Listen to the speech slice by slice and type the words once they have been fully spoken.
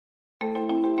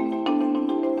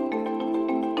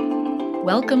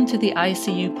Welcome to the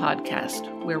ICU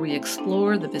podcast, where we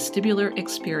explore the vestibular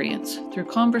experience through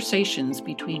conversations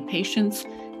between patients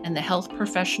and the health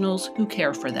professionals who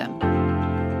care for them.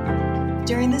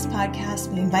 During this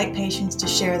podcast, we invite patients to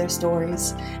share their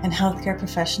stories and healthcare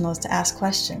professionals to ask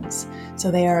questions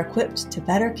so they are equipped to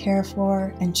better care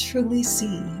for and truly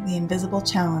see the invisible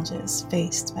challenges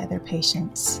faced by their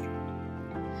patients.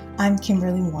 I'm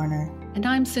Kimberly Warner. And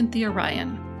I'm Cynthia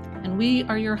Ryan. And we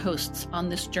are your hosts on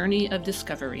this journey of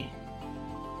discovery.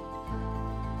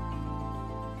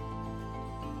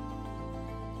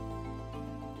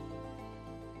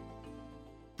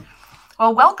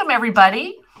 Well, welcome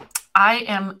everybody. I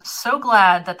am so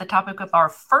glad that the topic of our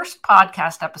first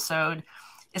podcast episode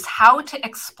is how to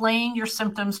explain your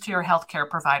symptoms to your healthcare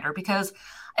provider, because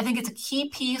I think it's a key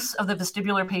piece of the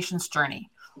vestibular patient's journey.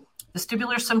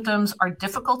 Vestibular symptoms are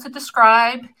difficult to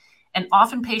describe, and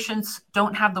often patients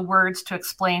don't have the words to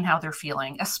explain how they're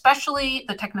feeling, especially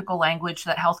the technical language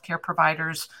that healthcare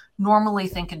providers normally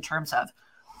think in terms of.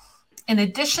 In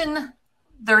addition,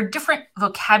 there are different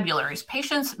vocabularies.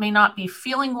 Patients may not be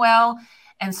feeling well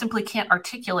and simply can't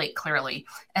articulate clearly,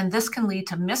 and this can lead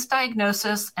to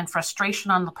misdiagnosis and frustration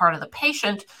on the part of the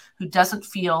patient who doesn't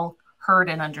feel heard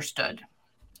and understood.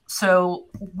 So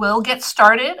we'll get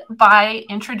started by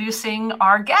introducing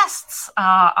our guests.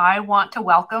 I want to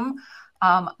welcome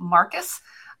Marcus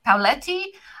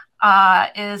Pauletti.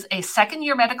 Is a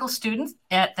second-year medical student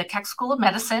at the Keck School of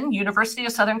Medicine, University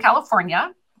of Southern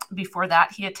California. Before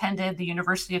that, he attended the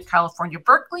University of California,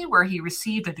 Berkeley, where he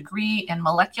received a degree in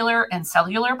molecular and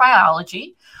cellular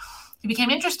biology. He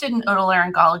became interested in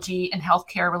otolaryngology and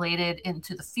healthcare related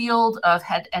into the field of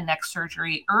head and neck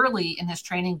surgery early in his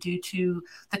training due to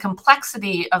the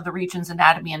complexity of the region's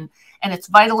anatomy and its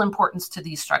vital importance to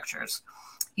these structures.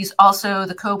 He's also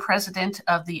the co-president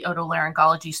of the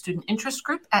otolaryngology student interest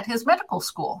group at his medical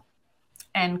school.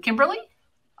 And Kimberly,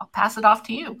 I'll pass it off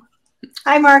to you.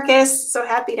 Hi, Marcus. So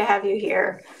happy to have you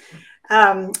here.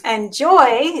 And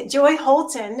Joy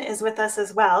Holton is with us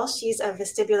as well. She's a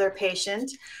vestibular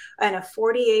patient and a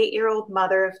 48-year-old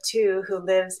mother of two who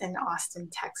lives in Austin,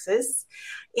 Texas.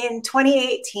 In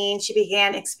 2018, she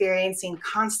began experiencing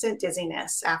constant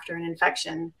dizziness after an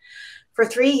infection. For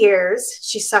 3 years,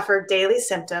 she suffered daily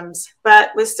symptoms,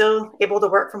 but was still able to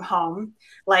work from home,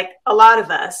 like a lot of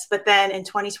us. But then in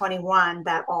 2021,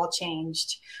 that all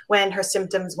changed when her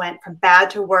symptoms went from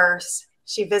bad to worse.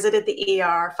 She visited the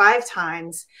ER 5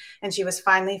 times, and she was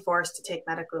finally forced to take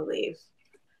medical leave.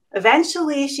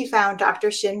 Eventually, she found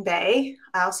Dr. Shin Bei,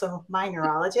 also my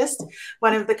neurologist,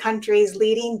 one of the country's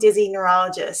leading dizzy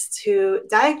neurologists, who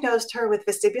diagnosed her with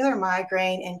vestibular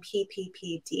migraine and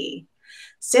PPPD.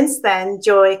 Since then,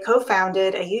 Joy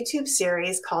co-founded a YouTube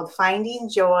series called Finding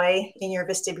Joy in Your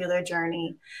Vestibular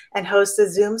Journey and hosts a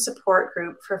Zoom support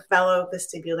group for fellow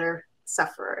vestibular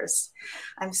sufferers.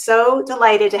 I'm so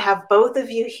delighted to have both of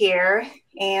you here,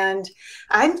 and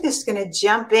I'm just going to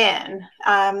jump in.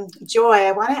 Joy,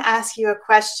 I want to ask you a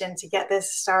question to get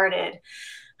this started,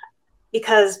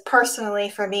 because personally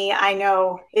for me, I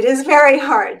know it is very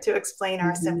hard to explain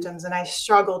our symptoms, and I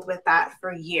struggled with that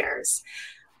for years.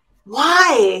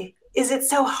 Why is it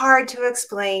so hard to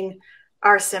explain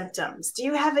our symptoms? Do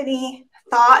you have any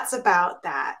thoughts about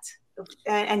that?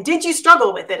 And did you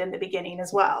struggle with it in the beginning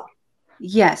as well?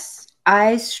 Yes,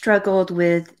 I struggled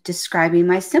with describing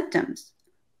my symptoms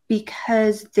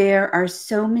because there are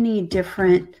so many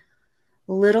different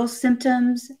little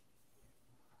symptoms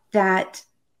that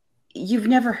you've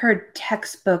never heard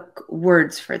textbook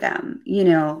words for them,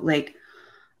 like,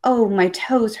 oh, my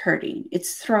toe's hurting,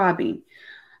 it's throbbing.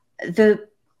 The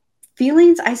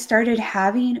feelings I started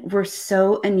having were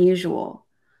so unusual.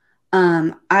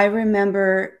 I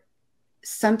remember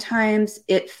sometimes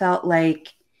it felt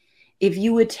like if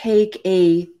you would take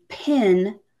a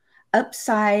pin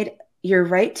upside your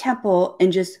right temple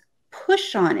and just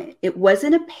push on it, it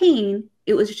wasn't a pain,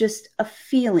 it was just a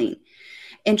feeling.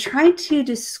 And trying to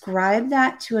describe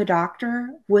that to a doctor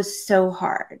was so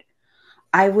hard.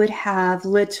 I would have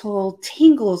little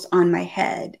tingles on my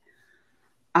head.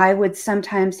 I would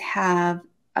sometimes have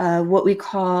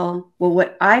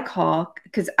what I call,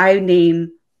 because I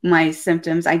name my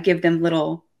symptoms, I give them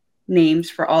little names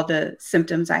for all the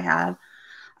symptoms I have.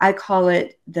 I call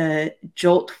it the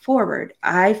jolt forward.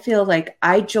 I feel like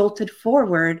I jolted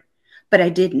forward, but I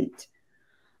didn't.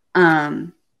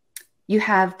 You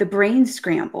have the brain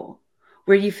scramble,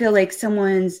 where you feel like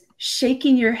someone's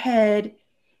shaking your head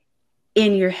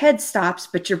and your head stops,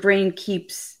 but your brain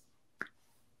keeps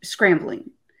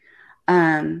scrambling.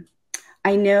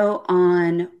 I know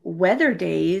on weather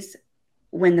days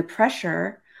when the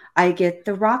pressure, I get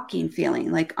the rocking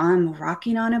feeling, like I'm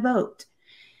rocking on a boat.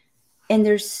 And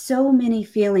there's so many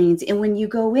feelings. And when you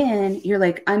go in, you're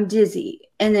like, I'm dizzy.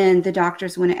 And then the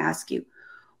doctors want to ask you,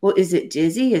 well, is it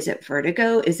dizzy? Is it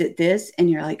vertigo? Is it this? And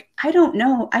you're like, I don't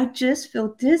know. I just feel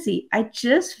dizzy. I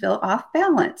just feel off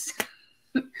balance.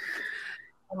 Oh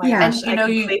my gosh,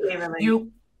 and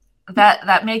you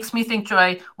that makes me think,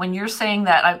 Joy, when you're saying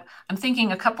that, I'm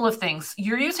thinking a couple of things.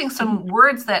 You're using some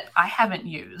words that I haven't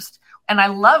used, and I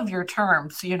love your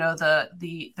terms.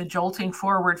 The jolting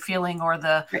forward feeling, or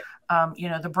the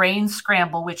the brain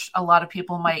scramble, which a lot of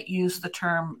people might use the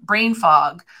term brain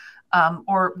fog,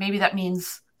 or maybe that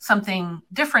means something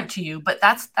different to you. But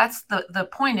that's the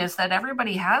point, is that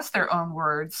everybody has their own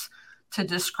words to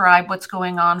describe what's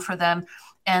going on for them.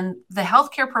 And the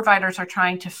healthcare providers are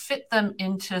trying to fit them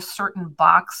into certain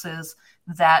boxes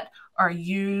that are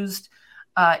used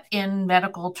in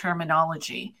medical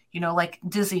terminology, like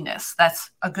dizziness. That's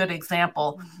a good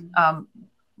example,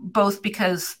 both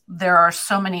because there are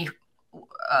so many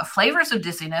flavors of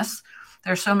dizziness.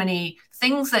 There are so many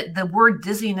things that the word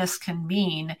dizziness can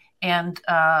mean. And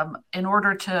in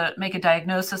order to make a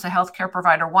diagnosis, a healthcare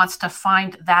provider wants to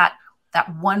find that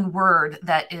one word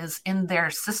that is in their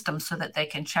system so that they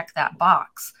can check that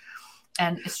box.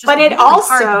 And it's just really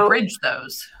hard to bridge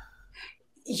those.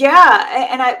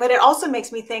 Yeah. But it also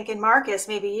makes me think, and Marcus,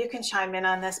 maybe you can chime in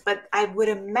on this, but I would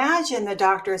imagine the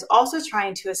doctor is also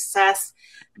trying to assess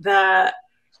the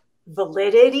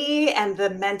validity and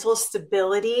the mental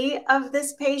stability of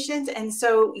this patient. And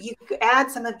so you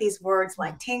add some of these words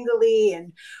like tingly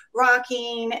and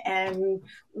rocking and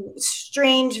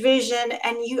strange vision,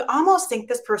 and you almost think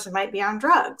this person might be on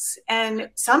drugs. And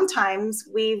sometimes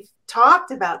we've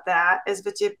talked about that as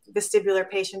vestibular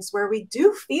patients, where we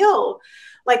do feel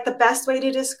like the best way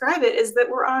to describe it is that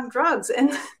we're on drugs.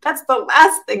 And that's the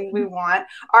last thing we want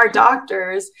our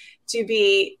doctors to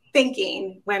be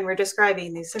thinking when we're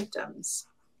describing these symptoms.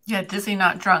 Yeah, dizzy,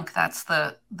 not drunk. That's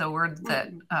the word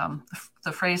that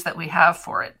the phrase that we have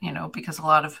for it, because a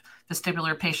lot of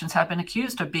vestibular patients have been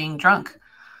accused of being drunk.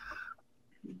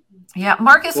 Yeah,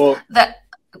 Marcus, go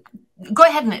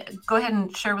ahead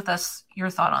and share with us your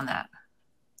thought on that.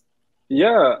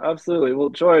 Yeah, absolutely. Well,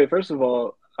 Joy, first of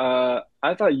all,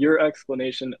 I thought your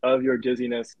explanation of your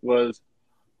dizziness was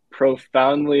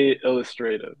profoundly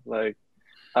illustrative. Like,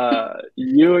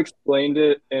 you explained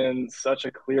it in such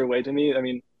a clear way to me. I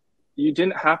mean, you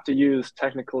didn't have to use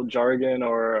technical jargon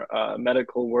or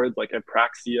medical words like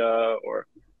apraxia, or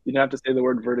you didn't have to say the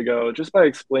word vertigo. Just by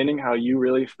explaining how you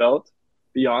really felt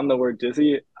beyond the word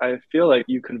dizzy, I feel like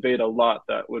you conveyed a lot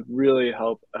that would really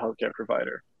help a healthcare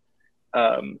provider.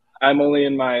 I'm only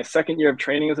in my second year of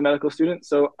training as a medical student,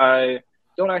 so I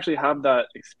don't actually have that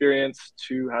experience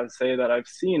to say that I've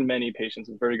seen many patients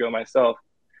with vertigo myself.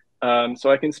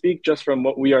 So I can speak just from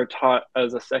what we are taught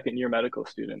as a second year medical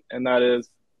student. And that is,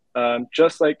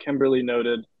 just like Kimberly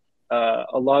noted, a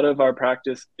lot of our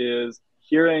practice is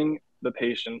hearing the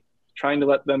patient, trying to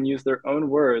let them use their own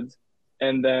words,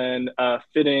 and then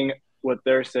fitting what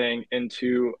they're saying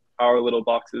into our little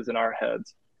boxes in our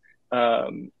heads,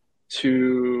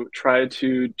 to try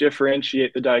to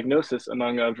differentiate the diagnosis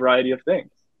among a variety of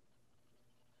things.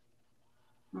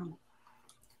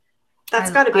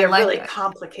 That's got to be a really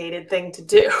complicated thing to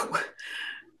do.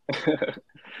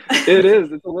 It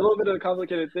is. It's a little bit of a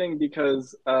complicated thing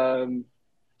because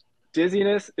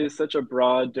dizziness is such a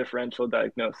broad differential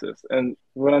diagnosis. And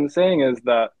what I'm saying is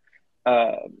that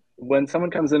when someone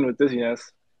comes in with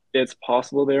dizziness, it's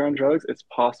possible they're on drugs. It's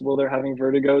possible they're having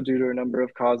vertigo due to a number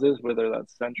of causes, whether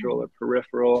that's central or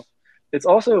peripheral. It's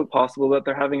also possible that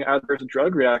they're having adverse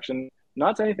drug reaction,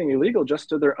 not to anything illegal, just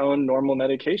to their own normal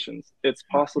medications. It's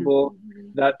possible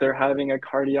that they're having a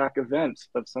cardiac event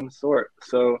of some sort.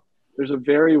 So there's a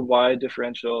very wide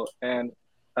differential. And,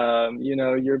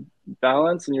 your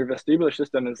balance and your vestibular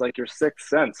system is like your sixth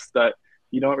sense that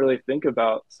you don't really think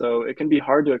about. So it can be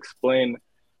hard to explain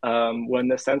when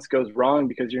the sense goes wrong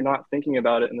because you're not thinking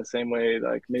about it in the same way.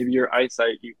 Like maybe your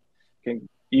eyesight, you can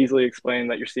easily explain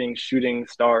that you're seeing shooting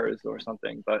stars or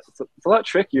something, but it's a lot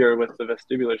trickier with the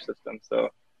vestibular system. So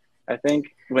I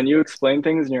think when you explain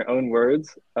things in your own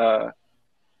words,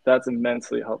 that's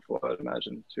immensely helpful, I would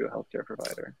imagine, to a healthcare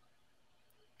provider.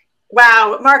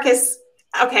 Wow, Marcus.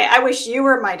 Okay, I wish you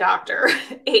were my doctor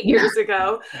 8 years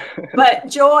ago. But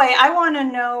Joy, I want to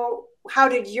know, how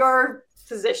did your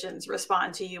physicians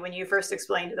respond to you when you first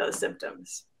explained those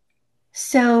symptoms?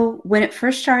 So when it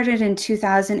first started in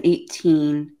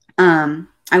 2018, I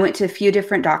went to a few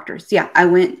different doctors. Yeah, I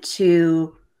went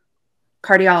to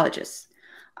cardiologists.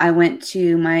 I went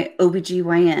to my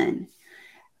OBGYN.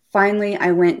 Finally,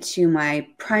 I went to my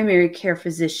primary care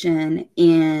physician,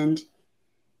 and,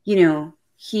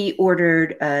 he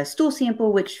ordered a stool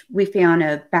sample, which we found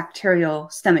a bacterial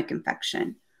stomach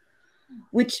infection,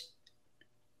 which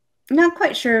I'm not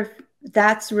quite sure if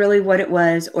that's really what it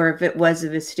was or if it was a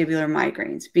vestibular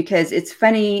migraines, because it's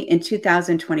funny, in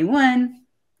 2021,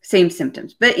 same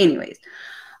symptoms. But anyways,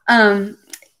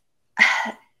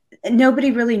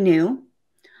 nobody really knew.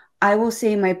 I will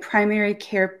say my primary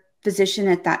care physician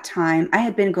at that time, I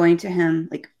had been going to him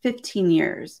like 15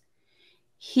 years.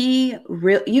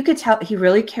 You could tell he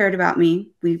really cared about me.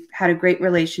 We had a great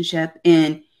relationship,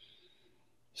 and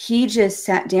he just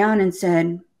sat down and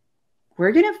said,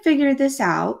 we're going to figure this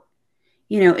out.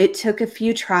 It took a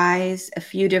few tries, a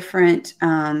few different,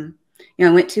 I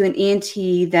went to an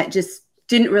ENT that just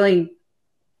didn't really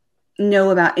know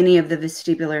about any of the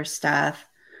vestibular stuff.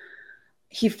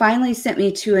 He finally sent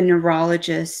me to a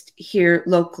neurologist here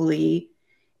locally,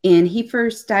 and he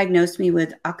first diagnosed me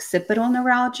with occipital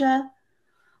neuralgia,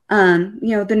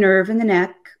 the nerve in the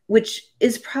neck, which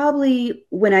is probably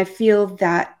when I feel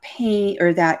that pain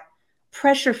or that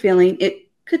pressure feeling, it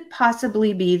could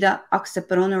possibly be the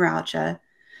occipital neuralgia.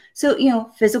 So,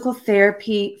 physical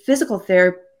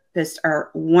therapists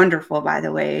are wonderful, by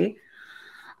the way.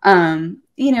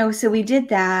 So we did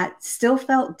that, still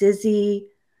felt dizzy,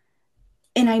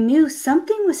 and I knew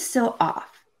something was still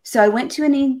off. So I went to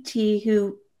an ENT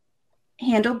who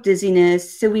handled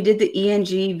dizziness. So we did the ENG,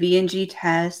 VNG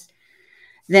test.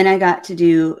 Then I got to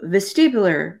do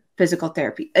vestibular physical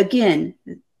therapy. Again,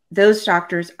 those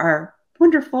doctors are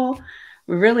wonderful,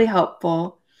 really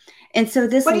helpful. And so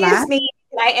this What do you mean?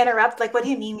 Can I interrupt? Like, what do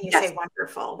you mean when you say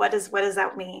wonderful? What does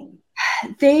that mean?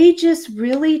 They just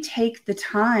really take the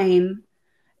time.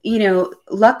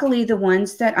 Luckily the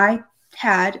ones that I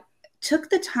had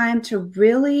took the time to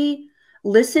really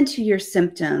listen to your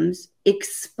symptoms,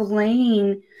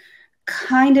 explain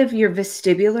kind of your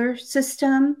vestibular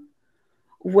system,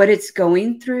 what it's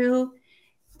going through,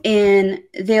 and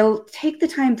they'll take the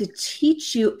time to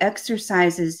teach you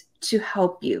exercises to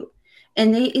help you.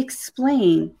 And they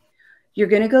explain, you're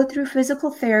going to go through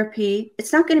physical therapy.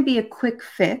 It's not going to be a quick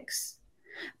fix,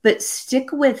 but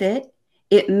stick with it.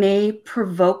 It may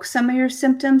provoke some of your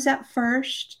symptoms at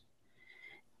first,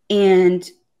 and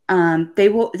they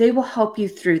will help you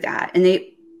through that. And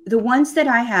the ones that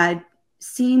I had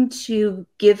seemed to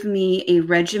give me a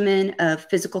regimen of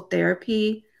physical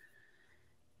therapy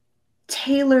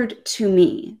tailored to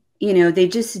me. They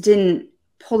just didn't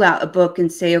pull out a book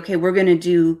and say, okay, we're going to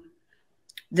do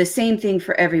the same thing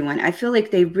for everyone. I feel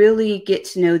like they really get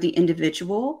to know the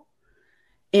individual,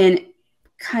 and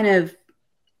kind of,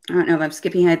 I don't know if I'm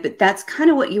skipping ahead, but that's kind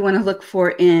of what you want to look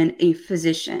for in a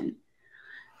physician.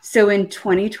 So in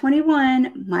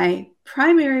 2021, my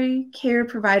primary care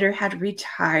provider had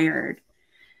retired.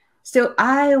 So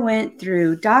I went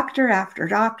through doctor after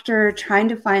doctor trying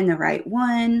to find the right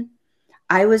one.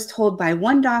 I was told by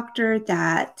one doctor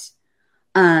that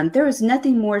there was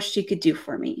nothing more she could do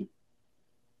for me.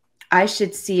 I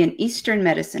should see an Eastern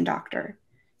medicine doctor.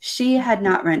 She had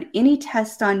not run any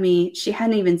tests on me. She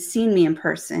hadn't even seen me in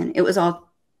person. It was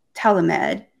all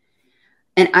telemed.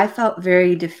 And I felt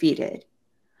very defeated.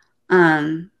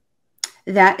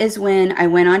 That is when I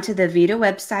went onto the Vita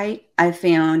website. I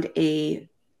found a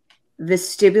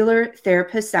vestibular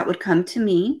therapist that would come to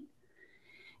me.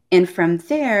 And from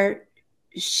there,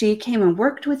 she came and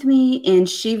worked with me, and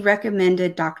she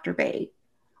recommended Dr. Bay.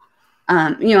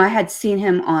 I had seen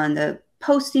him on the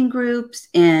posting groups,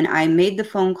 and I made the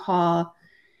phone call,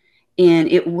 and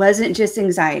it wasn't just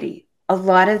anxiety. A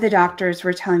lot of the doctors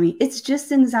were telling me it's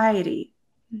just anxiety.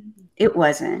 It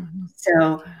wasn't.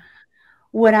 So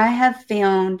what I have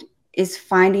found is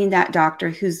finding that doctor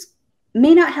who's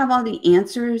may not have all the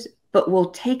answers, but will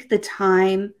take the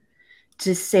time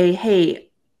to say, hey,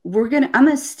 I'm going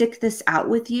to stick this out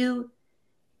with you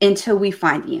until we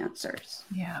find the answers.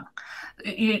 Yeah.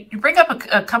 You bring up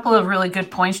a couple of really good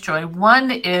points, Joy.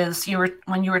 One is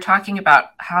when you were talking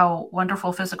about how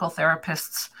wonderful physical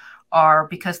therapists are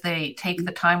because they take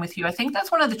the time with you. I think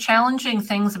that's one of the challenging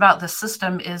things about the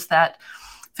system is that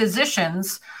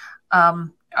physicians,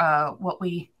 what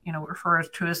we refer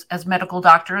to as medical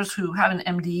doctors who have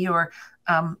an MD or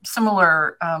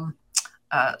similar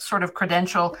sort of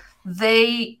credential,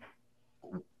 they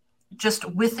just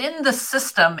within the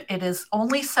system, it is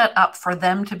only set up for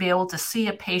them to be able to see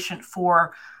a patient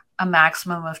for a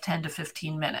maximum of 10 to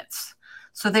 15 minutes.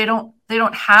 So they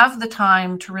don't have the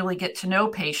time to really get to know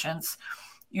patients,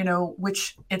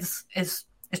 which is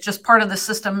just part of the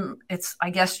system. I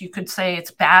guess you could say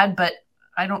it's bad, but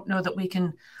I don't know that we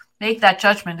can make that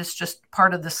judgment. It's just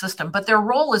part of the system. But their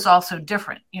role is also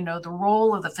different. The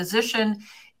role of the physician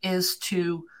is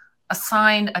to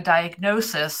assign a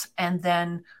diagnosis and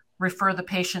then refer the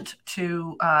patient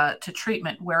to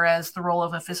treatment, whereas the role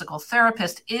of a physical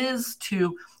therapist is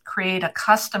to create a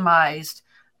customized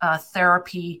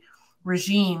therapy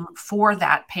regime for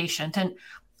that patient. And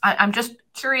I'm just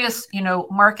curious,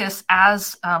 Marcus,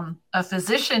 as a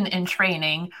physician in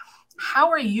training, how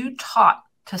are you taught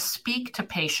to speak to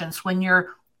patients when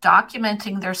you're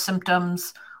documenting their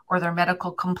symptoms or their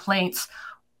medical complaints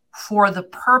for the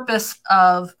purpose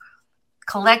of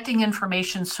collecting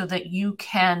information so that you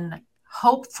can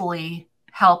hopefully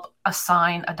help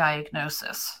assign a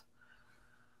diagnosis?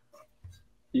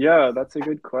 Yeah, that's a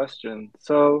good question.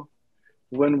 So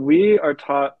when we are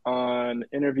taught on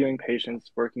interviewing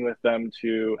patients, working with them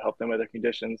to help them with their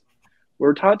conditions,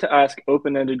 we're taught to ask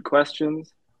open-ended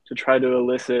questions to try to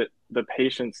elicit the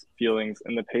patient's feelings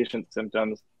and the patient's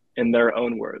symptoms in their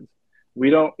own words. We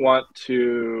don't want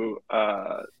to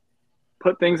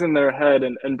put things in their head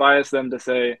and bias them to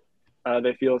say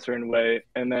they feel a certain way.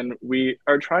 And then we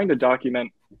are trying to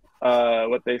document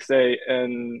what they say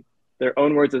in their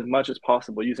own words as much as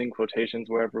possible, using quotations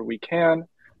wherever we can,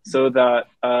 so that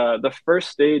the first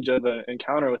stage of an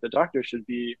encounter with the doctor should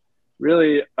be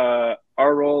really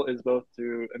our role is both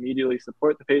to immediately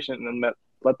support the patient and then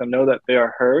let them know that they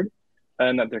are heard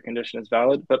and that their condition is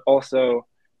valid, but also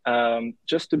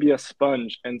just to be a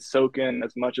sponge and soak in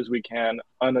as much as we can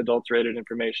unadulterated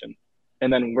information,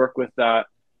 and then work with that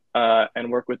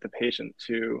and work with the patient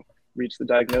to reach the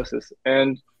diagnosis.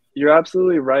 And you're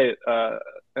absolutely right.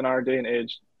 In our day and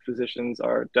age, physicians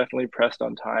are definitely pressed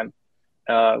on time,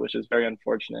 which is very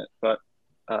unfortunate, but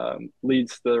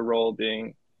leads to the role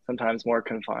being sometimes more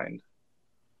confined.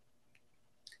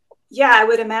 Yeah, I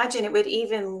would imagine it would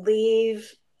even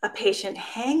leave a patient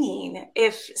hanging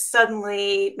if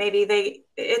suddenly maybe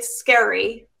it's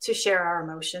scary to share our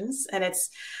emotions, and it's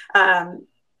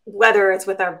whether it's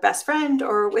with our best friend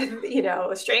or with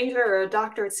a stranger or a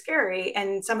doctor, it's scary,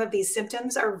 and some of these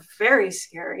symptoms are very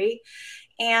scary,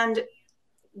 and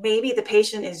maybe the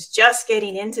patient is just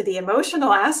getting into the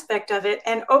emotional aspect of it,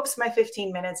 and oops, my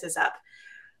 15 minutes is up.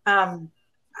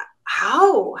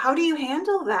 How do you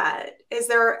handle that? Is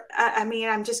there,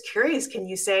 I'm just curious, can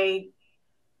you say,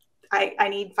 I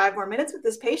need 5 more minutes with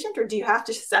this patient, or do you have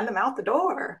to send them out the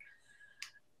door?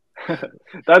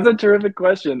 That's a terrific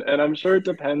question. And I'm sure it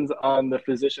depends on the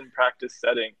physician practice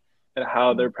setting and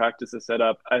how their practice is set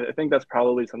up. I think that's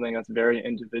probably something that's very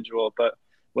individual, but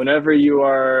whenever you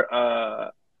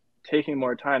are taking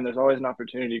more time, there's always an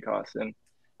opportunity cost. And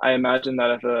I imagine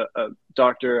that if a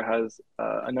doctor has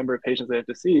a number of patients they have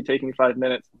to see, taking 5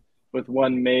 minutes with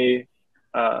one may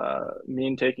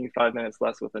mean taking 5 minutes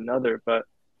less with another. But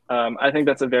I think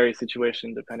that's a very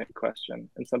situation-dependent question,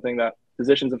 and something that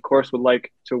physicians, of course, would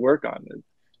like to work on.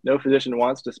 No physician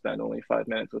wants to spend only 5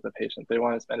 minutes with a patient. They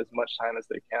want to spend as much time as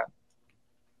they can.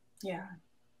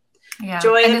 Yeah.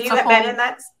 Joy, have you been in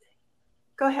that?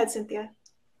 Go ahead, Cynthia.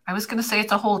 I was going to say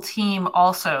it's a whole team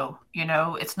also.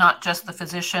 It's not just the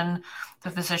physician.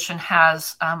 The physician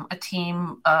has a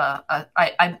team.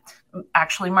 I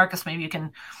actually, Marcus, maybe you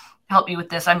can help me with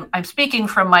this. I'm speaking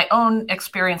from my own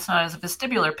experience, not as a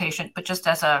vestibular patient, but just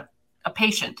as a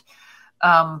patient.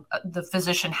 The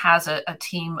physician has a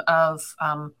team of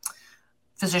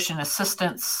physician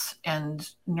assistants and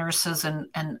nurses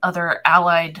and other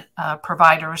allied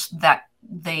providers that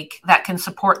can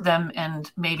support them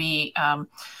and maybe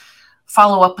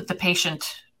follow up with the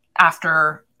patient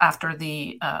after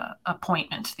the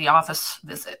appointment, the office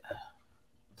visit.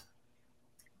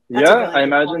 I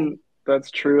imagine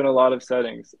that's true in a lot of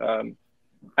settings.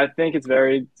 I think it's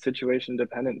very situation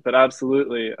dependent, but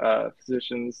absolutely,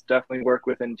 physicians definitely work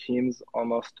within teams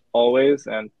almost always,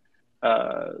 and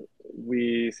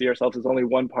we see ourselves as only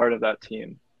one part of that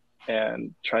team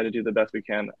and try to do the best we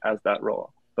can as that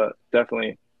role. But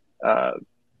definitely,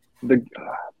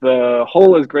 the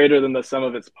whole is greater than the sum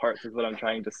of its parts is what I'm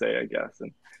trying to say, I guess.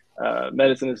 And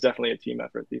medicine is definitely a team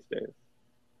effort these days.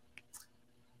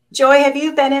 Joy, have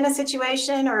you been in a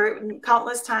situation or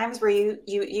countless times where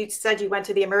you said you went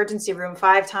to the emergency room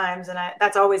 5 times, and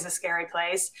that's always a scary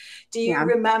place. Do you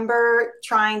remember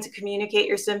trying to communicate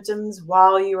your symptoms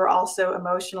while you were also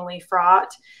emotionally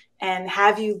fraught? And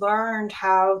have you learned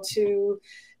how to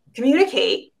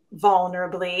communicate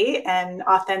vulnerably and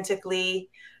authentically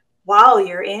while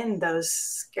you're in those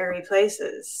scary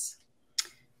places?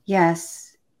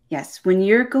 Yes. When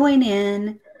you're going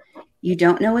in, you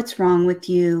don't know what's wrong with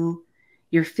you.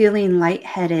 You're feeling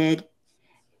lightheaded.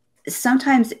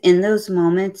 Sometimes in those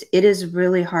moments, it is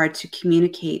really hard to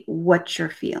communicate what you're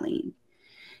feeling.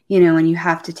 And you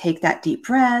have to take that deep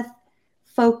breath,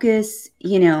 focus,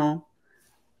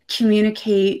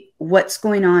 communicate what's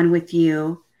going on with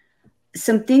you.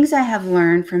 Some things I have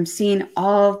learned from seeing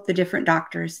all the different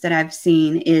doctors that I've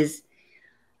seen is,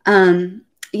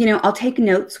 I'll take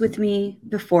notes with me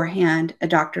beforehand, a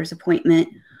doctor's appointment.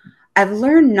 I've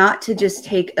learned not to just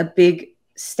take a big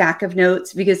stack of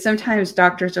notes, because sometimes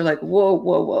doctors are like, whoa,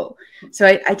 whoa, whoa. So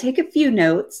I take a few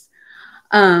notes,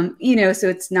 so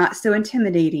it's not so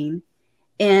intimidating.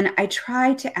 And I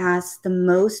try to ask the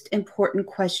most important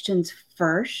questions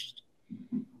first.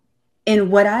 And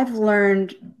what I've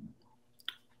learned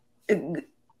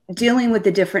dealing with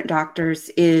the different doctors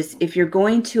is, if you're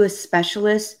going to a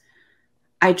specialist,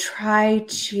 I try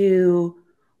to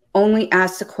only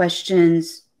ask the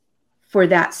questions for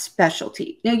that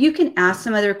specialty. Now, you can ask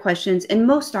some other questions, and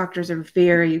most doctors are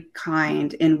very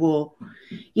kind and will,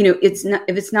 it's not,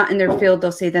 if it's not in their field,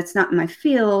 they'll say, that's not my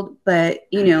field, but,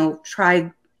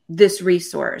 try this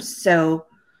resource. So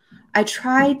I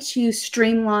try to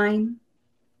streamline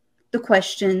the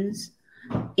questions,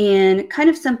 and kind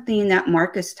of something that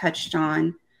Marcus touched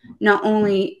on. Not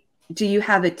only do you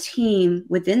have a team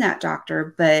within that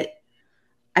doctor, but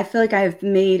I feel like I've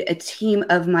made a team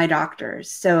of my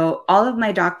doctors. So all of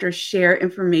my doctors share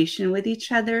information with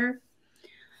each other.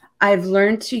 I've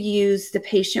learned to use the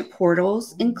patient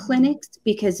portals in clinics,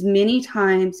 because many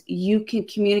times you can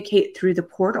communicate through the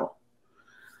portal.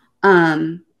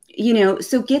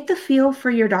 So get the feel for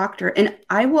your doctor. And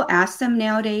I will ask them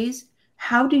nowadays,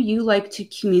 how do you like to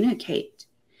communicate?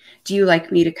 Do you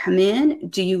like me to come in?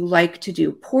 Do you like to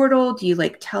do portal? Do you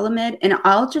like telemed? And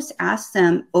I'll just ask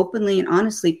them openly and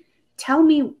honestly, tell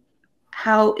me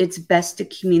how it's best to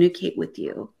communicate with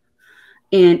you.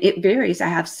 And it varies. I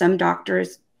have some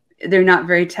doctors, they're not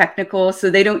very technical, so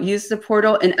they don't use the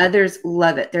portal, and others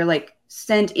love it. They're like,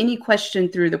 send any question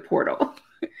through the portal.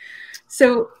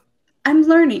 So I'm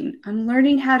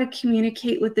learning how to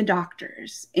communicate with the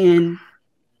doctors, and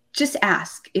just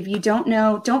ask. If you don't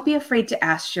know, don't be afraid to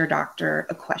ask your doctor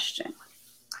a question.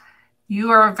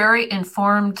 You are a very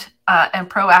informed and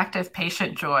proactive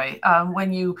patient, Joy.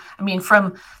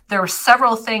 There were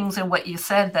several things in what you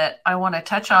said that I want to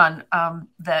touch on,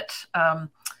 that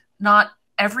not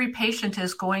every patient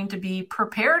is going to be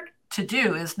prepared to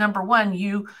do. Is number one,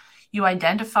 you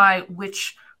identify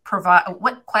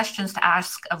what questions to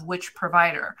ask of which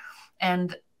provider.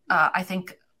 And I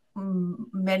think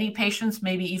many patients,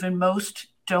 maybe even most,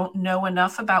 don't know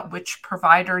enough about which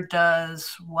provider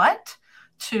does what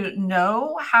to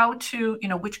know how to,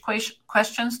 which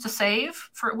questions to save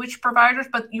for which providers.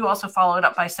 But you also follow it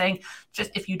up by saying,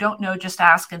 just if you don't know, just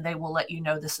ask, and they will let you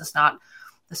know, this is not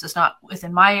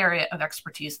within my area of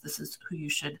expertise. This is who you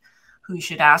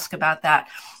should ask about that.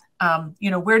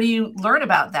 Where do you learn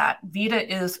about that? Vita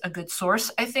is a good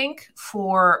source, I think,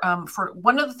 for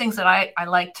one of the things that I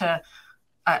like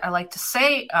to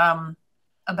say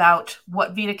about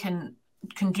what Vita can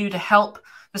do to help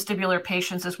vestibular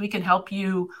patients is we can help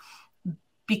you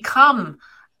become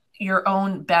your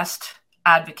own best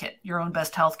advocate, your own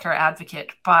best healthcare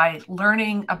advocate, by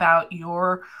learning about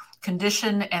your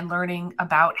condition and learning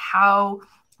about how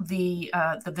the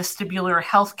vestibular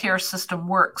healthcare system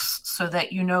works, so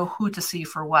that you know who to see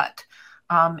for what.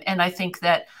 And I think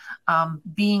that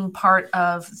being part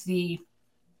of the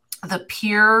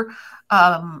peer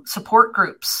support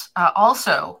groups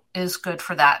also is good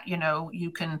for that.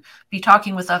 You can be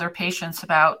talking with other patients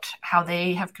about how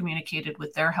they have communicated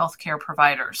with their healthcare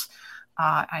providers.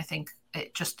 I think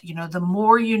it just, the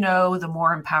more you know, the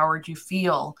more empowered you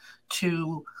feel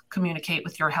to communicate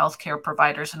with your healthcare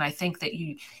providers. And I think that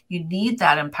you need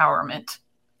that empowerment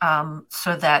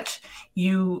so that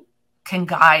you can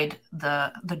guide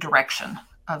the direction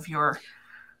of your.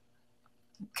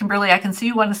 Kimberly, I can see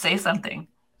you want to say something.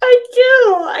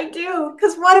 I do.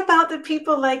 Because what about the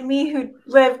people like me who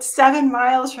lived 7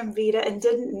 miles from Vita and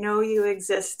didn't know you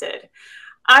existed?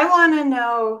 I want to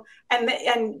know,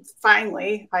 and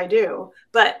finally I do,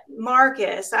 but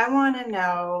Marcus, I want to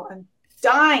know, I'm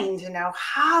dying to know,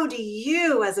 how do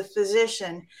you as a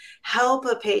physician help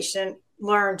a patient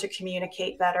learn to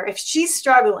communicate better? If she's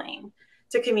struggling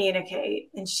to communicate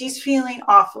and she's feeling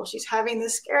awful, she's having the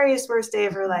scariest, worst day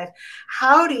of her life,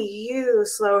 how do you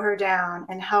slow her down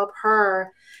and help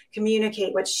her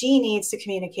communicate what she needs to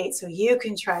communicate, so you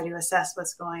can try to assess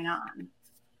what's going on?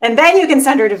 And then you can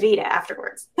send her to Vita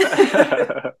afterwards.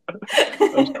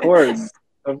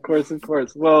 Of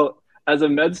course. Well, as a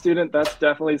med student, that's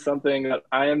definitely something that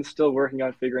I am still working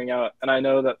on figuring out. And I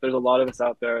know that there's a lot of us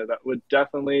out there that would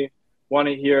definitely want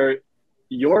to hear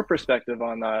your perspective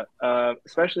on that,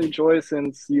 especially Joy,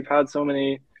 since you've had so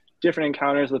many different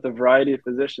encounters with a variety of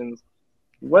physicians.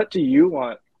 What do you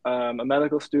want a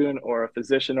medical student or a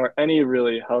physician or any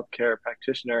really healthcare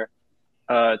practitioner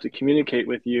to communicate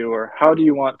with you, or how do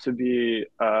you want to be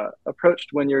approached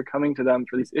when you're coming to them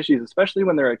for these issues, especially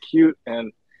when they're acute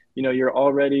and you're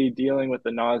already dealing with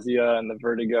the nausea and the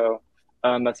vertigo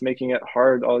that's making it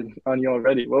hard on you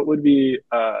already? What would be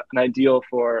an ideal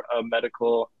for a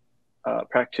medical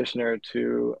practitioner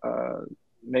to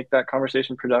make that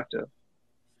conversation productive?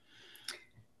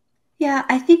 Yeah,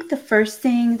 I think the first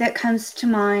thing that comes to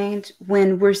mind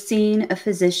when we're seeing a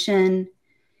physician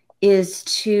is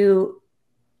to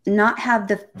not have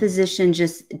the physician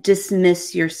just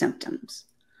dismiss your symptoms,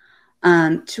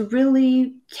 to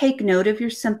really take note of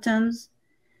your symptoms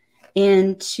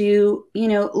and to,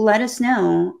 let us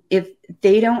know if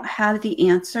they don't have the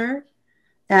answer,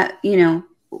 that,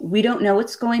 we don't know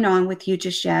what's going on with you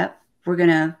just yet. We're going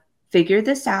to figure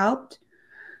this out.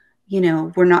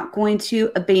 We're not going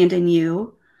to abandon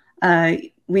you.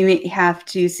 We may have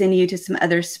to send you to some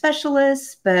other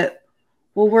specialists, but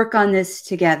we'll work on this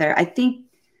together. I think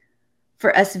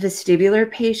for us vestibular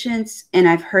patients, and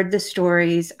I've heard the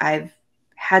stories, I've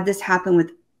had this happen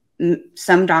with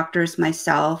some doctors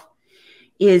myself,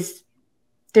 is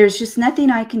there's just nothing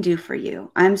I can do for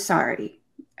you. I'm sorry.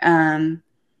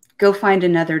 Go find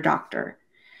another doctor.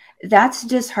 That's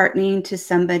disheartening to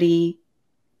somebody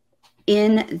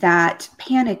in that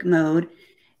panic mode.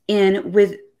 And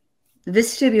with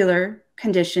vestibular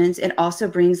conditions, it also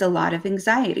brings a lot of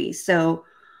anxiety. So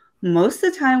most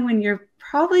of the time when you're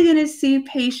probably going to see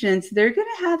patients, they're going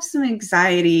to have some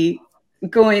anxiety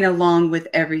going along with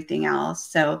everything else.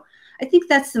 So I think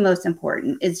that's the most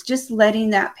important, is just letting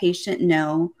that patient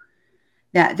know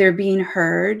that they're being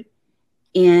heard,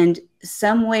 and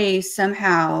some way,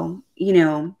 somehow,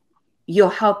 you'll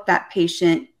help that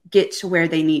patient get to where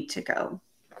they need to go.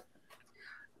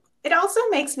 It also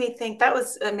makes me think that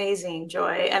was amazing,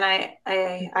 Joy. And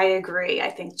I agree. I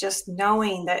think just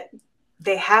knowing that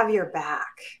they have your back,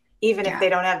 even if they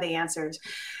don't have the answers.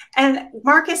 And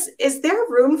Marcus, is there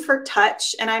room for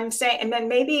touch? And I'm saying, and then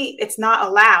maybe it's not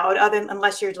allowed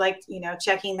unless you're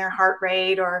checking their heart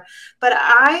rate but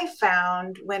I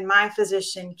found when my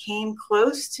physician came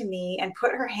close to me and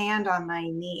put her hand on my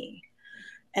knee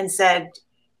and said,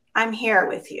 I'm here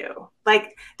with you.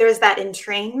 Like, there's that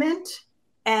entrainment,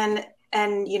 and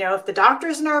if the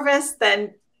doctor's nervous,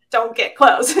 then don't get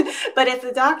close. But if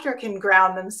the doctor can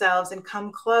ground themselves and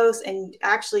come close and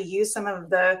actually use some of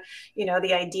the,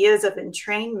 the ideas of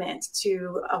entrainment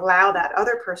to allow that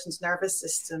other person's nervous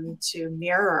system to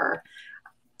mirror.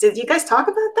 Did you guys talk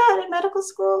about that in medical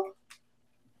school?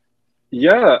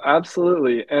 Yeah,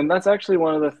 absolutely. And that's actually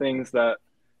one of the things that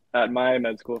at my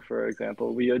med school, for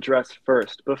example, we address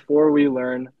first. Before we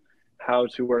learn how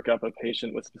to work up a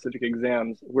patient with specific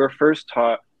exams, we're first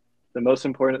taught the most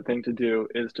important thing to do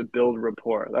is to build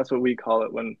rapport. That's what we call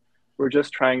it, when we're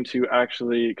just trying to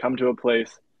actually come to a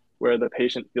place where the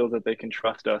patient feels that they can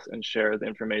trust us and share the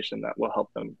information that will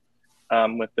help them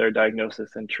with their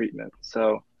diagnosis and treatment.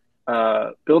 So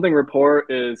building rapport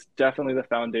is definitely the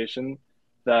foundation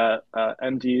that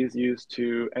MDs use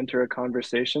to enter a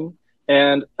conversation.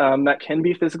 And that can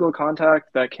be physical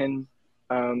contact, that can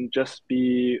just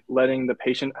be letting the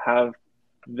patient have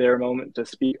their moment to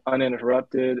speak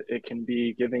uninterrupted. It can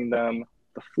be giving them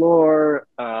the floor,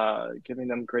 giving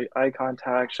them great eye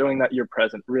contact, showing that you're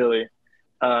present, really.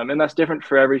 And that's different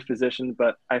for every physician,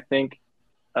 but I think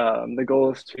the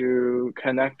goal is to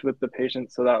connect with the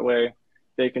patient so that way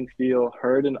they can feel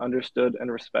heard and understood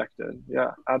and respected.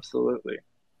 Yeah, absolutely.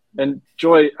 And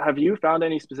Joy, have you found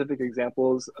any specific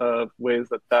examples of ways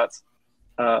that that's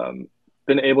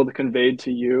been able to convey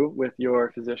to you with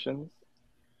your physicians?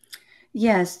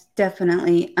 Yes,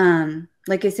 definitely.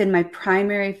 Like I said, my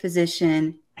primary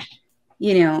physician,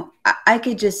 I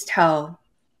could just tell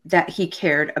that he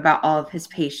cared about all of his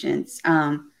patients.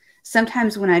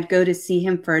 Sometimes when I'd go to see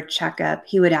him for a checkup,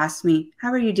 he would ask me, "How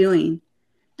are you doing?"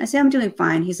 I say, "I'm doing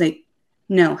fine." He's like,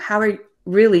 "No, how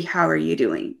are you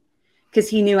doing?" Because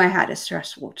he knew I had a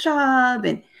stressful job,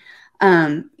 and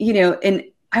and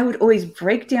I would always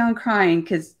break down crying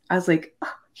because I was like,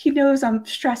 oh, he knows I'm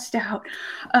stressed out,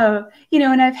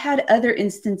 and I've had other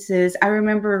instances. I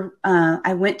remember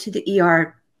I went to the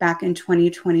ER back in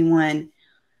 2021.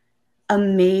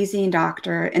 Amazing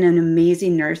doctor and an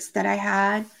amazing nurse that I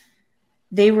had.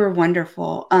 They were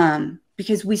wonderful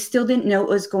because we still didn't know what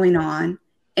was going on.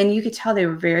 And you could tell they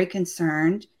were very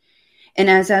concerned. And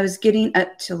as I was getting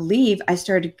up to leave, I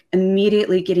started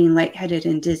immediately getting lightheaded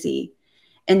and dizzy.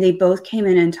 And they both came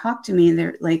in and talked to me. And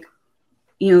they're like,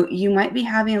 you might be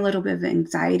having a little bit of an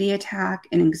anxiety attack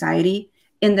and anxiety.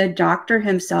 And the doctor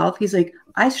himself, he's like,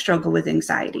 I struggle with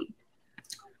anxiety.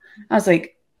 I was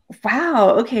like,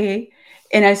 wow, okay.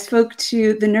 And I spoke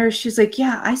to the nurse. She's like,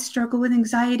 yeah, I struggle with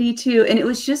anxiety too. And it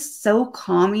was just so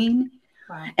calming.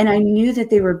 Wow. And I knew that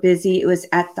they were busy. It was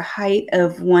at the height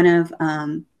of one of,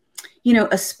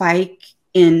 a spike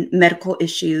in medical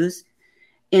issues.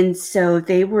 And so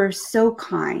they were so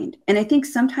kind. And I think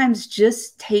sometimes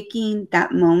just taking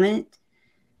that moment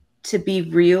to be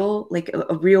real, like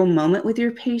a real moment with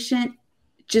your patient,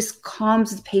 just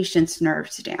calms the patient's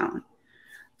nerves down.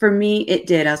 For me, it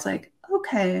did. I was like,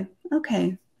 okay,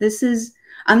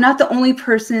 I'm not the only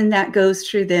person that goes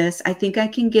through this. I think I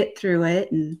can get through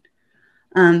it.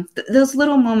 And those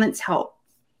little moments help.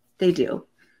 They do.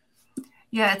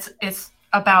 Yeah, it's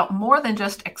about more than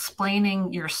just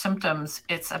explaining your symptoms.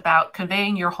 It's about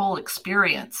conveying your whole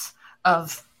experience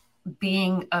of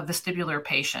being a vestibular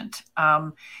patient.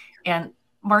 And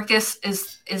Marcus,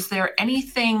 is there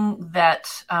anything that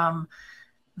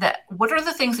what are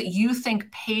the things that you think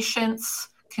patients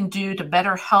can do to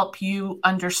better help you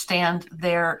understand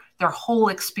their whole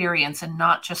experience and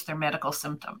not just their medical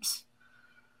symptoms?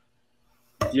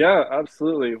 Yeah,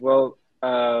 absolutely. Well,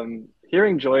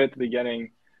 hearing Joy at the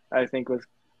beginning, I think was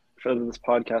for this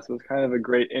podcast was kind of a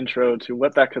great intro to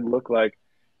what that could look like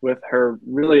with her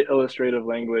really illustrative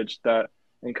language that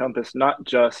encompassed not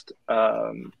just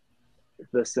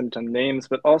the symptom names,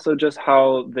 but also just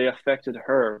how they affected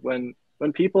her. When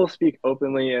people speak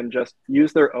openly and just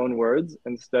use their own words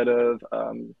instead of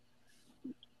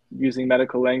using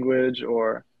medical language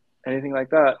or anything like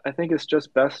that, I think it's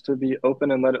just best to be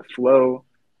open and let it flow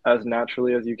as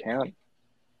naturally as you can.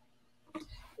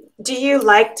 Do you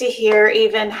like to hear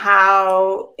even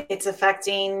how it's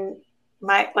affecting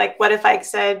what if I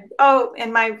said, oh,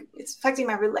 it's affecting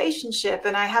my relationship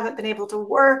and I haven't been able to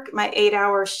work my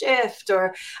 8-hour shift?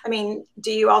 Or, I mean,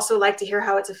 do you also like to hear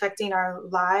how it's affecting our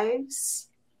lives?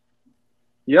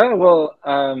 Yeah, well,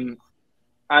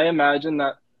 I imagine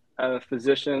that a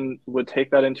physician would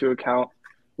take that into account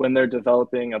when they're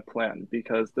developing a plan,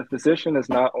 because the physician is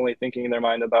not only thinking in their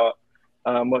mind about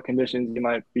what conditions you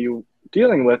might be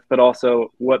dealing with, but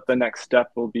also what the next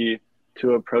step will be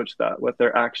to approach that, what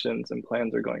their actions and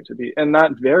plans are going to be. And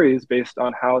that varies based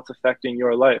on how it's affecting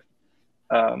your life.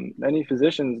 Many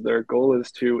physicians, their goal is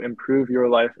to improve your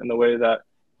life in the way that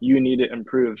you need it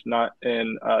improved, not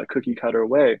in a cookie cutter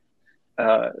way.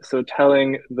 So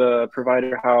telling the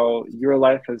provider how your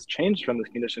life has changed from this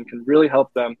condition can really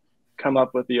help them come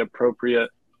up with the appropriate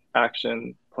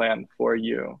action plan for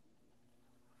you.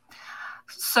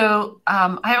 So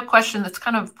I have a question that's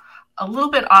kind of a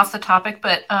little bit off the topic,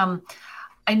 but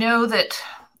I know that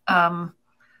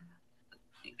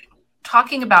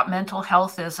talking about mental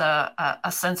health is a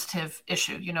sensitive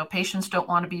issue. You know, patients don't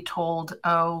want to be told,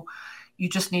 oh, you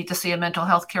just need to see a mental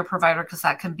health care provider, because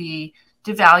that can be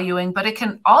devaluing, but it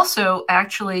can also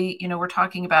actually, we're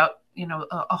talking about,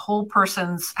 a whole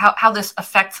person's, how this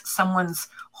affects someone's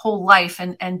whole life,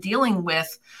 and dealing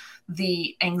with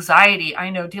the anxiety. I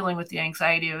know dealing with the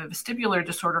anxiety of a vestibular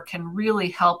disorder can really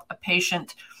help a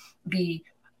patient be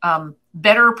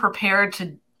better prepared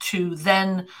to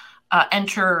then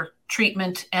enter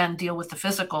treatment and deal with the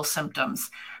physical symptoms.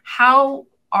 How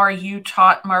are you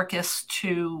taught, Marcus,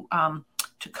 to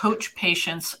coach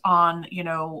patients on,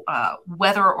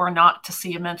 whether or not to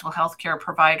see a mental health care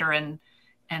provider, and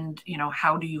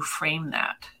how do you frame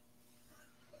that?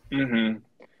 Mm-hmm.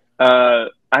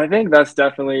 I think that's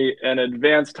definitely an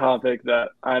advanced topic that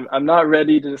I'm not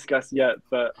ready to discuss yet,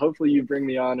 but hopefully you bring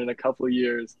me on in a couple of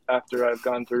years after I've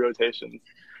gone through rotations.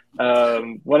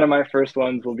 One of my first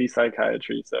ones will be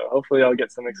psychiatry, so hopefully I'll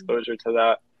get some exposure to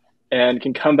that and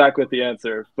can come back with the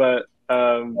answer. But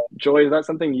Joy, is that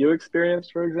something you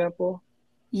experienced, for example?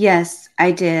 Yes,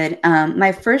 I did.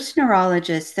 My first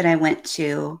neurologist that I went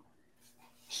to,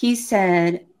 he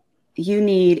said, you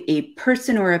need a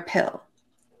person or a pill.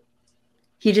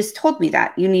 He just told me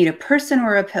that you need a person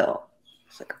or a pill. I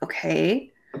was like,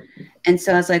 okay. And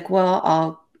so I was like, well,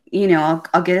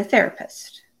 I'll get a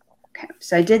therapist. Okay.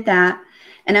 So I did that.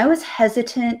 And I was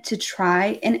hesitant to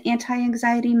try an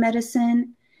anti-anxiety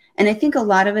medicine. And I think a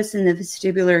lot of us in the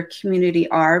vestibular community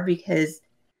are, because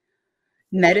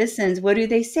medicines, what do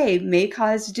they say? May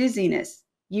cause dizziness.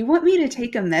 You want me to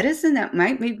take a medicine that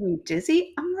might make me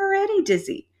dizzy? I'm already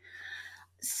dizzy.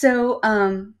 So,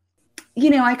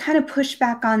 I kind of pushed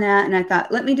back on that, and I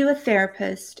thought, let me do a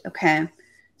therapist. Okay.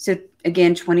 So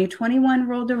again, 2021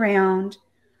 rolled around.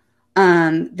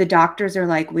 The doctors are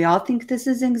like, we all think this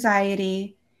is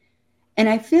anxiety. And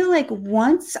I feel like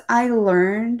once I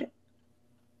learned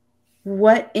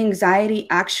what anxiety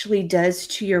actually does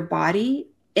to your body,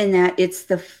 and that it's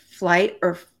the flight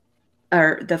or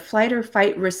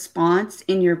fight response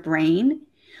in your brain,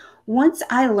 once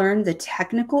I learned the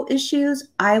technical issues,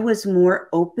 I was more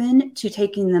open to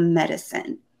taking the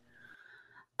medicine.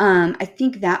 I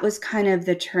think that was kind of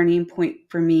the turning point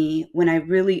for me when I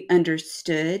really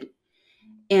understood.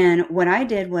 And what I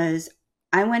did was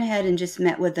I went ahead and just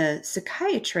met with a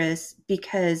psychiatrist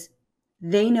because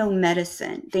they know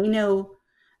medicine. They know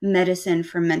medicine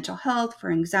for mental health,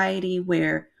 for anxiety,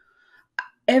 where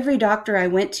every doctor I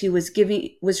went to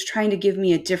was trying to give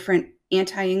me a different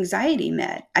anti-anxiety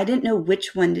med. I didn't know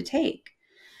which one to take.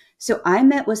 So I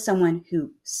met with someone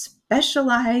who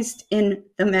specialized in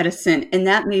the medicine, and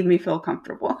that made me feel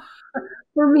comfortable.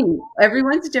 For me,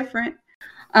 everyone's different.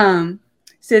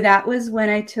 So that was when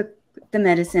I took the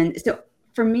medicine. So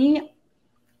for me,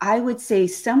 I would say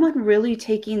someone really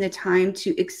taking the time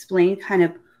to explain kind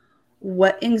of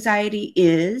what anxiety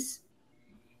is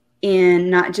and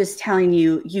not just telling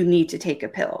you need to take a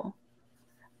pill.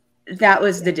 That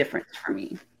was the difference for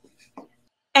me.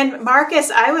 And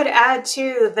Marcus, I would add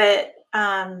too that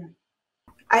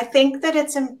I think that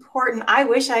it's important. I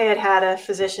wish I had had a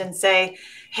physician say,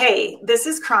 hey, this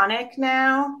is chronic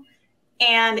now.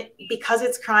 And because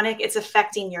it's chronic, it's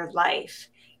affecting your life.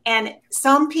 And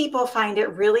some people find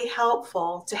it really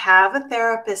helpful to have a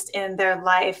therapist in their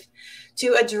life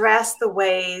to address the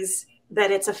ways that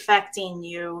it's affecting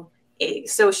you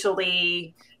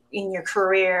socially, in your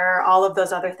career, all of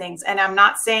those other things. And I'm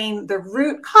not saying the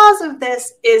root cause of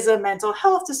this is a mental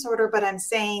health disorder, but I'm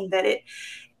saying that it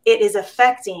is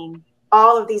affecting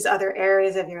all of these other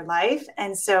areas of your life.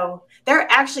 And so there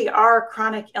actually are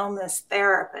chronic illness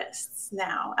therapists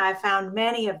now. I found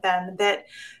many of them that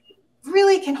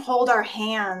really can hold our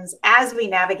hands as we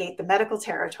navigate the medical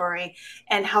territory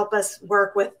and help us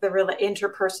work with the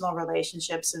interpersonal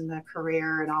relationships in the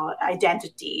career and all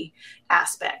identity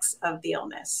aspects of the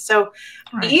illness. So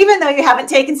even though you haven't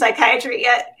taken psychiatry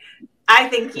yet, I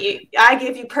think I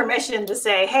give you permission to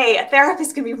say, hey, a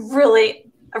therapist can be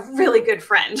a really good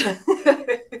friend.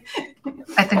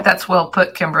 I think that's well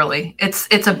put, Kimberly.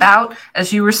 It's about,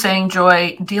 as you were saying,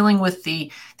 Joy, dealing with the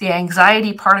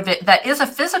anxiety part of it. That is a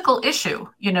physical issue.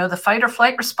 The fight or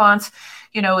flight response.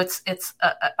 It's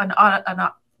an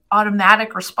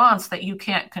automatic response that you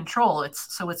can't control.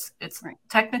 It's right.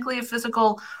 Technically a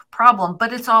physical problem,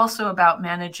 but it's also about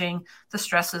managing the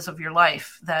stresses of your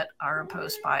life that are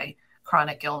imposed by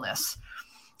chronic illness.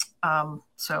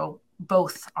 So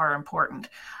both are important.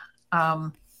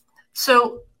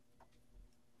 So,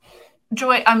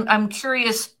 Joy, I'm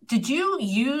curious. Did you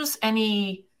use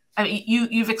any? I mean,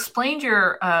 you've explained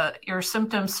your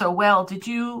symptoms so well. Did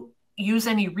you use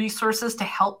any resources to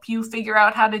help you figure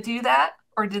out how to do that,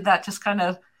 or did that just kind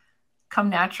of come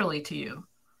naturally to you?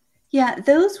 Yeah,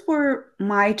 those were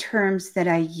my terms that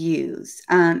I use.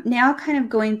 Now, kind of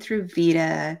going through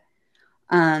Vita,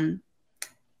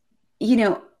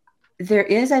 there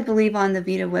is, I believe, on the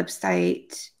Vita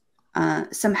website,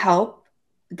 some help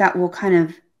that will kind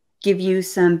of give you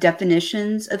some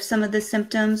definitions of some of the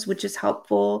symptoms, which is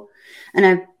helpful. And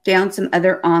I've found some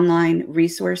other online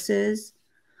resources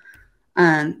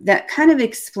that kind of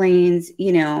explains,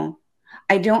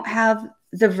 I don't have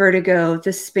the vertigo,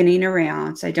 the spinning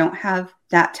around. So I don't have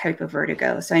that type of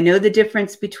vertigo. So I know the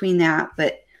difference between that,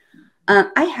 but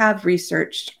I have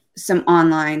researched some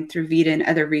online through Vita and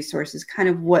other resources, kind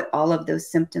of what all of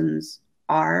those symptoms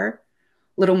are,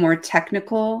 a little more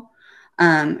technical.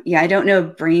 I don't know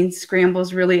if brain scramble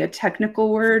is really a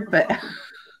technical word, but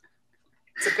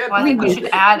it's a good one. I think we should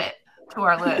add it to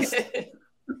our list.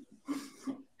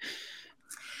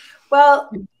 Well,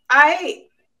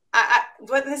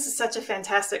 this is such a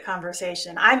fantastic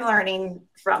conversation. I'm learning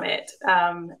from it.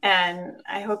 And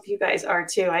I hope you guys are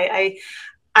too.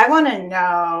 I want to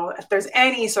know if there's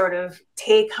any sort of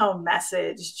take-home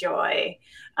message, Joy,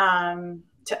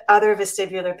 to other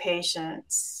vestibular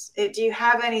patients. Do you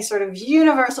have any sort of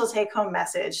universal take-home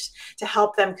message to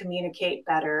help them communicate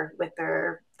better with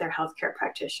their healthcare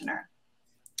practitioner?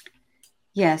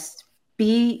 Yes,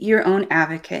 be your own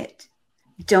advocate.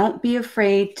 Don't be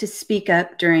afraid to speak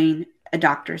up during a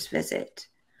doctor's visit.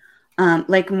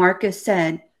 Like Marcus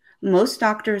said, most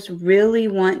doctors really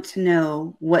want to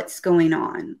know what's going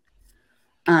on.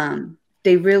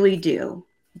 They really do.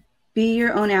 Be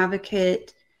your own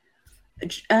advocate.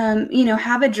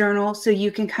 Have a journal so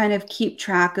you can kind of keep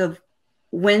track of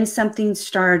when something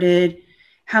started,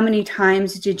 how many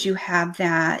times did you have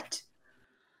that.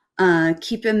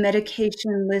 Keep a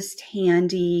medication list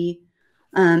handy.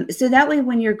 So that way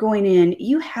when you're going in,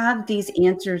 you have these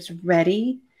answers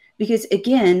ready because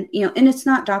again, and it's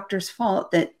not doctor's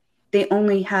fault that they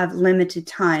only have limited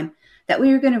time. That way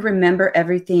you're going to remember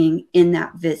everything in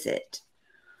that visit.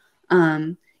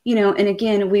 And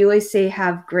again, we always say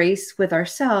have grace with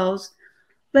ourselves,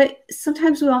 but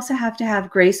sometimes we also have to have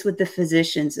grace with the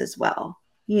physicians as well.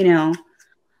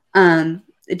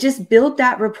 Just build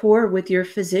that rapport with your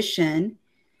physician.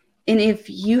 And if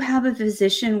you have a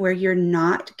physician where you're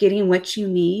not getting what you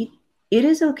need, it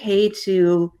is okay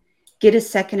to get a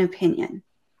second opinion.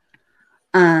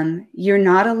 You're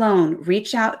not alone.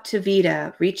 Reach out to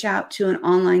Vita, reach out to an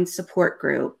online support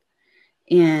group.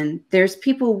 And there's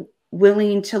people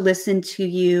willing to listen to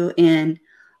you. And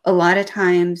a lot of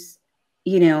times,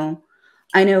 I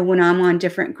know when I'm on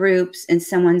different groups and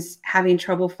someone's having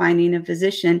trouble finding a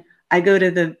physician, I go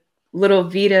to the little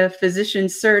Vita physician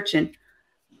search and,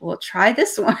 well, try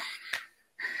this one.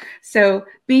 So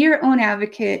be your own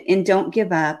advocate and don't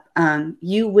give up.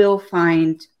 You will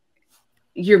find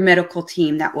your medical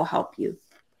team that will help you.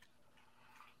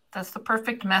 That's the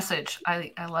perfect message.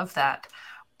 I love that.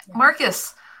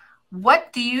 Marcus,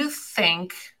 what do you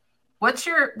think, what's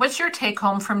your take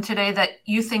home from today that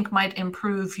you think might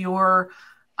improve your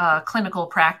clinical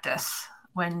practice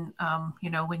when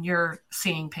you're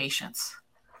seeing patients?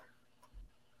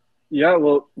 Yeah,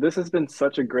 well, this has been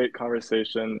such a great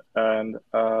conversation, and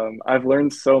I've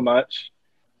learned so much.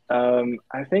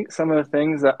 I think some of the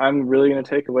things that I'm really going to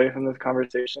take away from this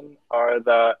conversation are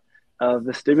that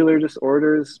vestibular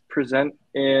disorders present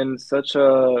in such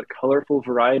a colorful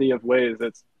variety of ways.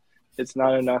 It's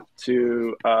not enough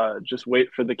to just wait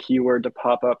for the keyword to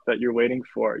pop up that you're waiting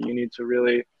for. You need to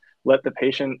really let the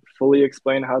patient fully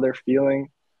explain how they're feeling,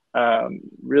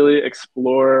 really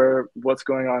explore what's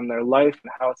going on in their life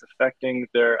and how it's affecting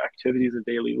their activities of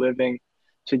daily living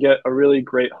to get a really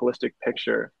great holistic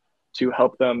picture to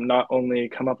help them not only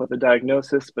come up with a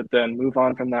diagnosis, but then move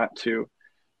on from that to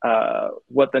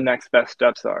what the next best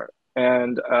steps are.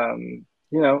 And,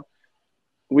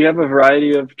 we have a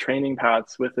variety of training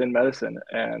paths within medicine.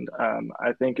 And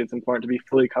I think it's important to be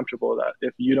fully comfortable that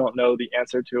if you don't know the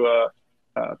answer to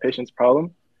a patient's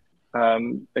problem,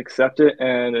 accept it.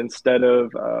 And instead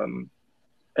of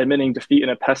admitting defeat in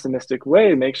a pessimistic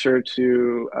way, make sure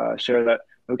to share that,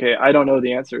 okay, I don't know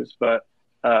the answers, but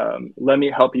let me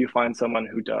help you find someone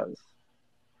who does.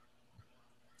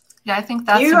 Yeah, I think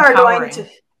that's you empowering. Are going to,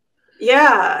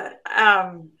 yeah.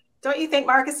 Don't you think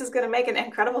Marcus is going to make an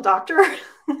incredible doctor?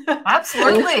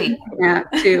 Absolutely. Yeah,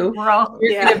 too.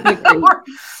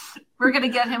 We're going to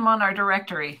get him on our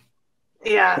directory.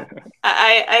 Yeah,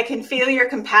 I can feel your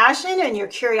compassion and your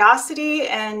curiosity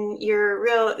and your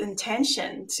real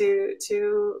intention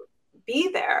to be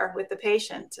there with the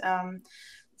patient.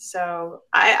 So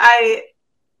I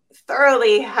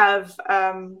thoroughly have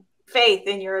faith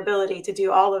in your ability to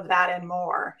do all of that and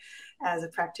more as a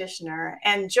practitioner.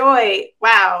 And Joy,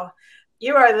 wow,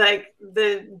 you are like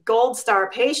the gold star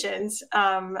patient.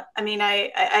 I mean,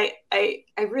 I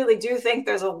really do think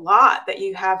there's a lot that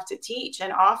you have to teach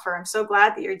and offer. I'm so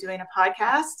glad that you're doing a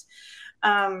podcast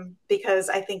because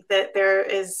I think that there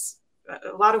is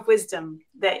a lot of wisdom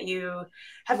that you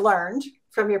have learned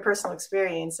from your personal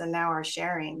experience and now are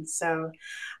sharing. So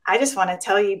I just want to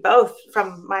tell you both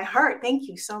from my heart, thank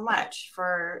you so much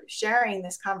for sharing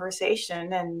this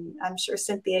conversation. And I'm sure,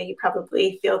 Cynthia, you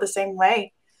probably feel the same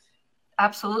way.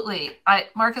 Absolutely.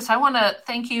 Marcus, I want to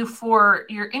thank you for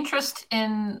your interest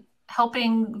in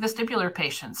helping vestibular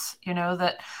patients.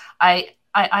 That I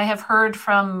have heard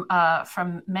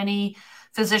from many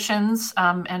physicians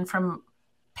and from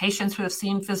patients who have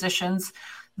seen physicians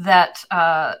that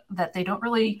they don't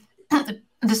really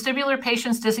vestibular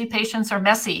patients, dizzy patients are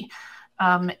messy.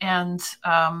 And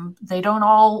they don't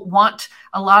all want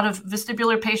a lot of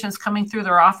vestibular patients coming through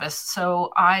their office.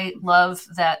 So I love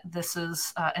that this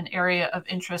is an area of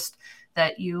interest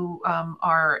that you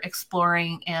are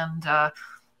exploring, and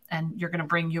you're going to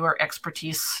bring your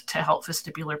expertise to help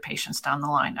vestibular patients down the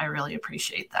line. I really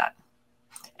appreciate that.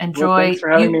 And Joy, thanks for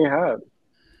having me on.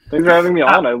 Thanks for having me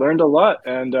on. I learned a lot,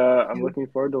 and I'm looking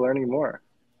forward to learning more.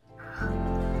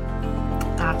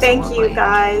 Absolutely. Thank you,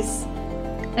 guys.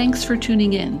 Thanks for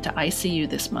tuning in to ICU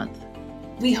this month.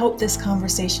 We hope this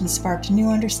conversation sparked new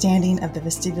understanding of the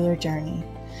vestibular journey.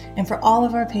 And for all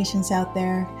of our patients out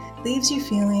there, leaves you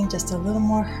feeling just a little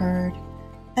more heard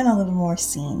and a little more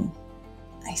seen.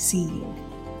 I see you.